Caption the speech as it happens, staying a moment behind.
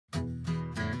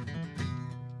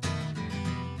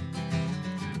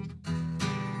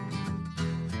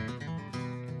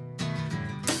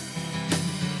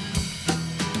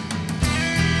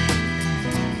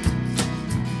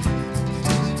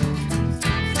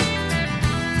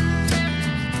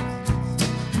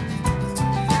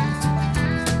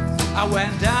I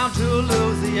went down to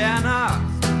Louisiana,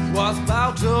 was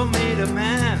about to meet a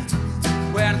man.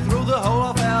 Went through the whole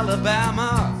of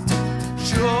Alabama,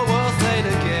 sure was late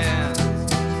again.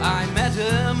 I met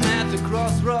him at the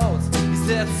crossroads, he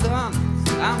said, son,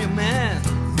 I'm your man.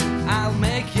 I'll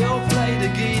make you play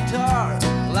the guitar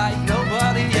like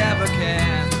nobody ever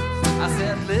can. I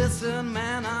said, listen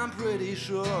man, I'm pretty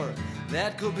sure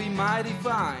that could be mighty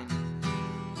fine.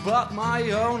 But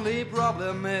my only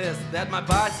problem is that my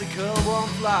bicycle won't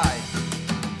fly.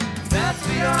 That's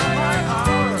beyond my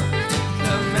power,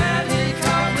 the man he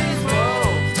called me slow.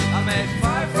 I make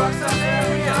 5 rocks up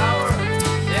every hour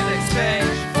in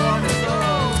exchange for the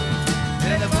soul.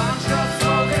 In a bunch of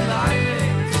smoke and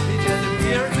lightning, he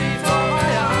disappeared before my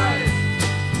eyes.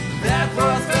 That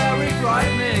was very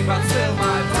frightening, but still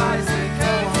my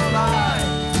bicycle won't fly.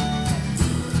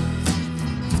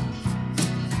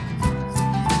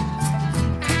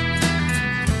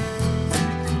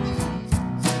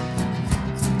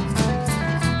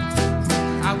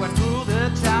 I went through the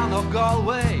town of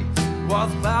Galway,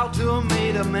 was about to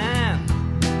meet a man.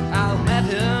 I met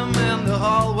him in the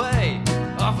hallway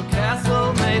of a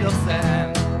castle made of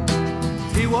sand.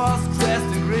 He was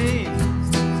dressed in green,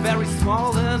 very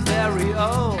small and very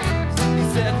old. He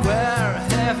said, where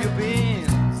have you been?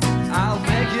 I'll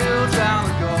make you down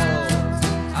to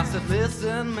gold. I said,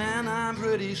 listen man, I'm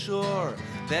pretty sure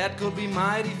that could be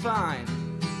mighty fine.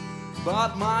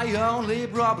 But my only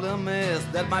problem is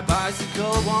that my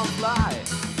bicycle won't fly.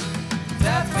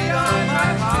 That's beyond my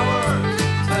power,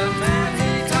 the man